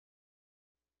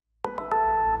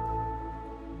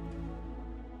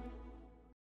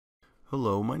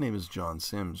Hello, my name is John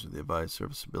Sims with the Avaya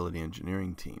Serviceability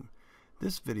Engineering team.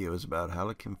 This video is about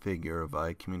how to configure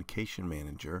Avaya Communication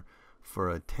Manager for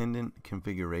Attendant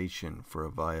configuration for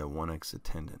Avaya 1X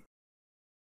Attendant.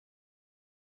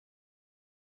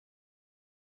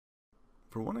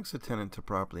 For 1X Attendant to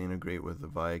properly integrate with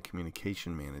Avaya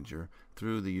Communication Manager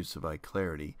through the use of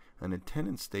iClarity, an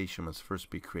attendant station must first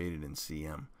be created in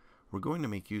CM. We're going to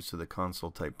make use of the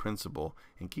console type principal,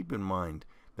 and keep in mind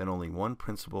that only one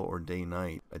principal or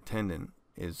day-night attendant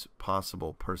is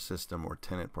possible per system or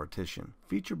tenant partition.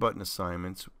 Feature button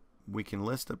assignments, we can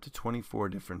list up to 24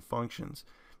 different functions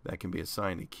that can be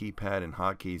assigned to keypad and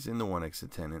hotkeys in the 1X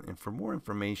Attendant. And for more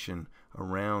information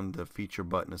around the feature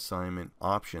button assignment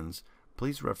options,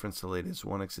 please reference the latest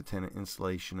 1X Attendant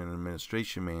installation and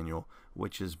administration manual,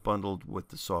 which is bundled with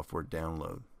the software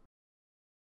download.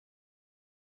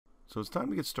 So it's time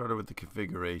to get started with the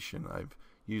configuration. I've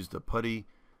used the PuTTY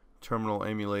terminal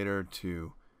emulator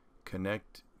to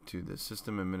connect to the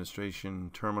system administration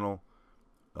terminal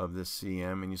of this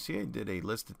CM, and you see I did a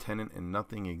list attendant and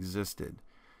nothing existed.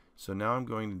 So now I'm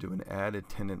going to do an add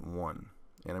attendant 1,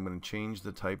 and I'm going to change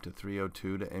the type to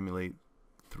 302 to emulate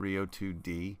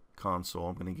 302D console.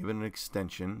 I'm going to give it an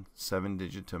extension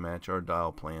 7-digit to match our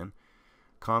dial plan.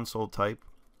 Console type,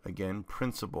 again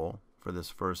principal for this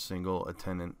first single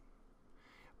attendant.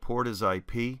 Port is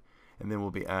IP, and then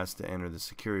we'll be asked to enter the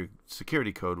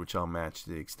security code, which I'll match to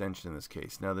the extension in this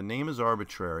case. Now the name is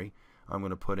arbitrary. I'm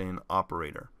going to put in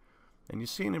operator. And you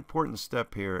see an important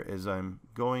step here is I'm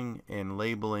going and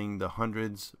labeling the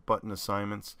hundreds button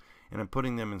assignments, and I'm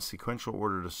putting them in sequential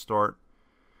order to start.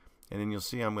 And then you'll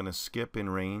see I'm going to skip in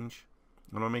range.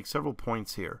 And I'll make several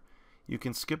points here. You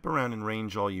can skip around in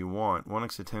range all you want.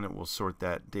 1X Attendant will sort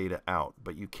that data out,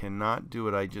 but you cannot do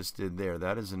what I just did there.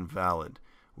 That is invalid,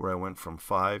 where I went from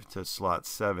 5 to slot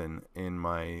 7 in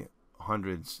my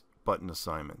hundreds button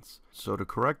assignments. So to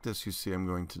correct this, you see I'm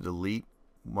going to delete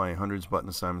my hundreds button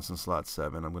assignments in slot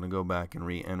 7. I'm going to go back and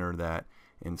re-enter that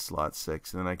in slot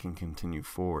 6, and then I can continue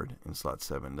forward in slot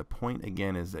 7. The point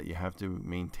again is that you have to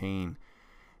maintain,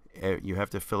 you have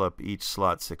to fill up each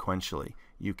slot sequentially.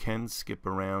 You can skip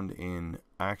around in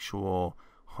actual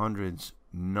hundreds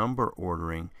number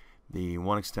ordering. The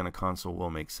 1X Attendant console will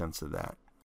make sense of that.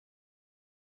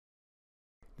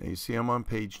 Now you see I'm on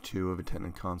page 2 of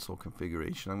Attendant Console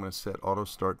Configuration. I'm going to set Auto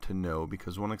Start to No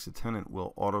because 1X Attendant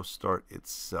will auto start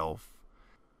itself.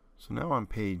 So now on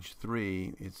page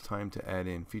 3, it's time to add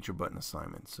in feature button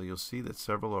assignments. So you'll see that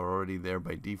several are already there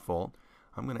by default.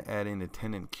 I'm going to add in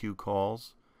Attendant Queue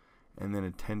Calls and then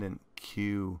Attendant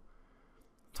Queue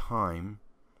Time.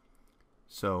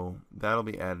 So that'll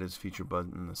be added as feature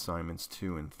button assignments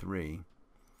 2 and 3.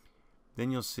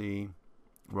 Then you'll see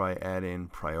where I add in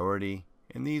priority.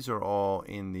 And these are all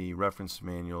in the reference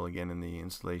manual, again in the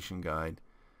installation guide,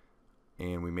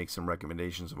 and we make some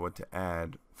recommendations of what to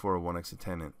add for a 1X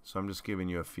Attendant. So I'm just giving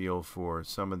you a feel for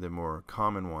some of the more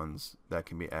common ones that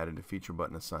can be added to feature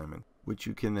button assignment, which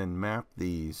you can then map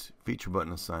these feature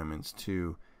button assignments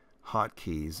to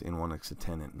hotkeys in 1X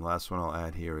Attendant. And the last one I'll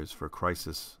add here is for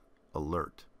crisis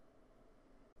alert.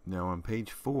 Now on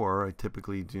page 4, I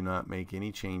typically do not make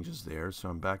any changes there, so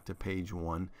I'm back to page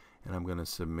 1, and I'm going to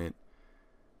submit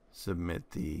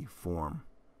the form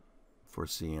for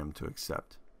CM to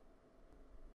accept.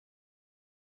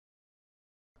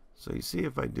 So you see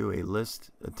if I do a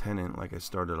list attendant like I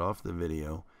started off the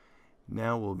video,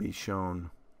 now we'll be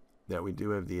shown that we do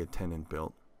have the attendant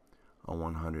built on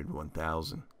 100,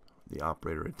 1000, the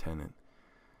operator attendant.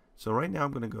 So right now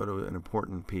I'm going to go to an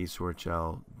important piece which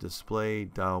I'll display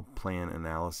dial plan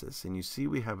analysis, and you see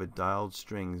we have a dialed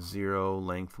string 0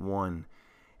 length 1,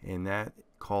 and that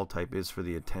call type is for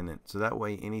the attendant. So that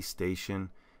way any station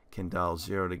can dial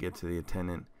 0 to get to the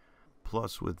attendant.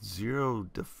 Plus with 0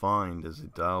 defined as a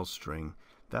dial string,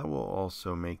 that will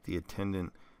also make the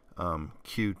attendant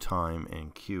queue time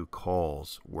and queue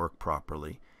calls work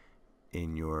properly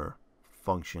in your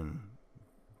function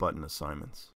button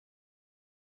assignments.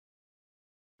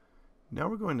 Now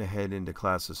we're going to head into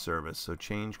class of service. So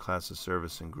change class of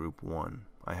service in group 1.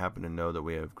 I happen to know that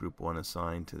we have group 1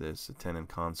 assigned to this attendant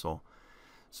console.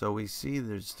 So we see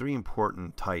there's 3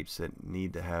 important types that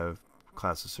need to have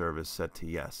class of service set to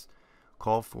yes.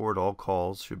 Call forward all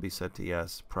calls should be set to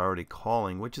yes. Priority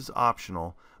calling, which is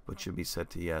optional but should be set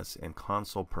to yes, and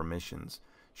console permissions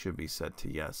should be set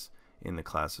to yes in the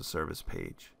class of service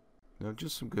page. Now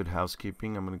just some good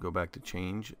housekeeping. I'm going to go back to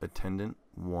change attendant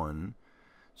 1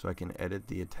 so I can edit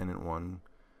the attendant 1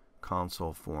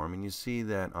 console form, and you see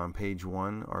that on page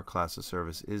 1 our class of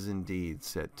service is indeed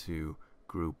set to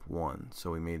group 1.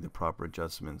 So we made the proper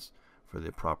adjustments for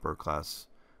the proper class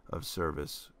of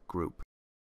service group.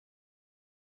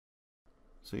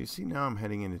 So you see now I'm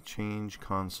heading into Change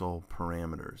Console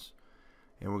Parameters,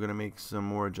 and we're going to make some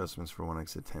more adjustments for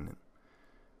 1x Attendant.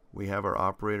 We have our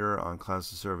operator on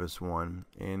class of service 1,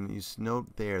 and you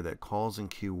note there that calls and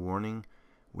queue warning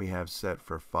we have set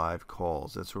for 5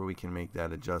 calls. That's where we can make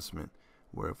that adjustment,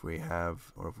 where if we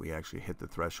have, or if we actually hit the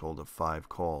threshold of 5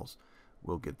 calls,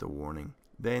 we'll get the warning.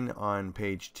 Then on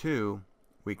page 2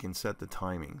 we can set the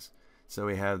timings. So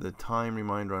we have the time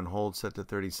reminder on hold set to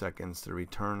 30 seconds, the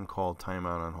return call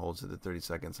timeout on hold set to 30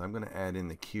 seconds. I'm going to add in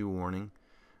the queue warning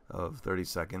of 30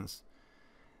 seconds.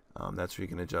 That's where you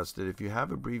can adjust it. If you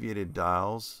have abbreviated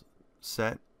dials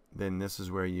set, then this is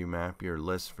where you map your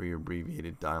list for your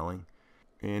abbreviated dialing.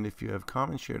 And if you have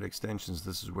common shared extensions,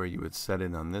 this is where you would set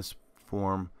it on this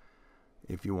form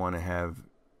if you want to have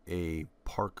a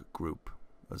park group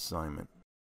assignment.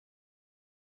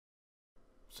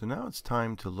 So now it's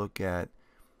time to look at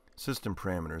system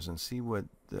parameters and see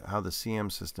how the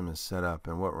CM system is set up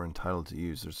and what we're entitled to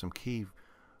use. There's some key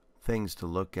things to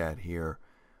look at here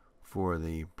for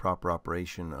the proper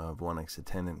operation of 1x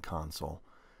Attendant console.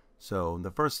 So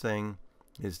the first thing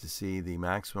is to see the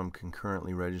maximum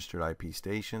concurrently registered IP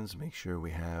stations, make sure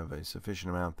we have a sufficient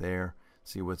amount there,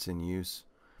 see what's in use.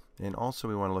 And also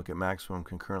we want to look at maximum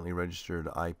concurrently registered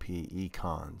IP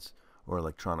econs or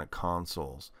electronic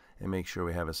consoles and make sure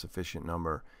we have a sufficient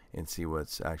number and see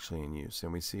what's actually in use.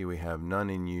 And we see we have none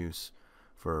in use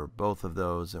for both of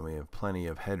those, and we have plenty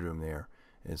of headroom there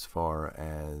as far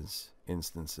as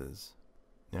instances.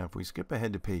 Now if we skip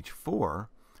ahead to page 4,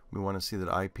 we want to see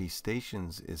that IP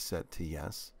stations is set to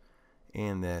yes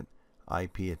and that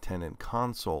IP attendant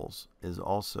consoles is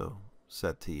also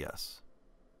set to yes.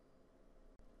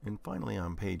 And finally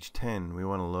on page 10 we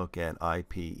want to look at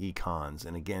IP econs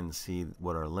and again see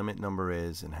what our limit number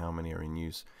is and how many are in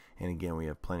use, and again we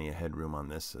have plenty of headroom on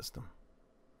this system.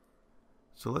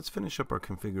 So let's finish up our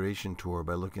configuration tour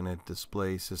by looking at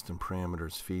display system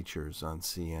parameters features on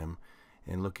CM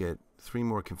and look at 3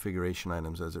 more configuration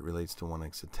items as it relates to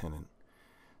 1x Attendant.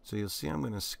 So you'll see I'm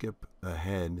going to skip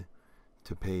ahead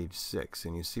to page 6,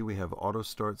 and you see we have auto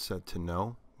start set to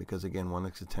no, because again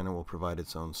 1x Attendant will provide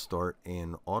its own start,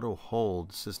 and auto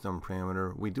hold system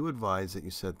parameter we do advise that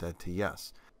you set that to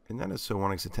yes, and that is so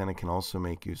 1x Attendant can also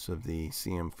make use of the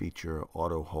CM feature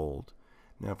auto hold.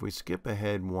 Now if we skip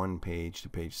ahead 1 page to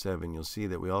page 7, you'll see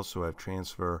that we also have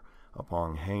transfer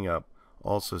upon hang up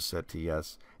also set to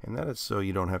yes, and that is so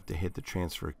you don't have to hit the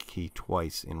transfer key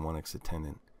twice in 1x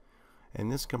Attendant.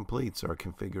 And this completes our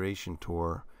configuration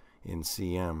tour in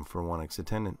CM for 1x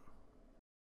Attendant.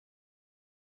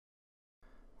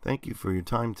 Thank you for your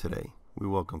time today. We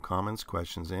welcome comments,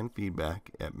 questions, and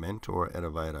feedback at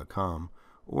mentor@avaya.com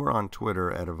or on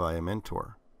Twitter at Avaya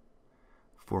Mentor.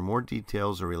 For more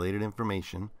details or related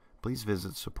information, please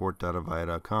visit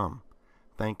support.avaya.com.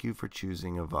 Thank you for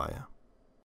choosing Avaya.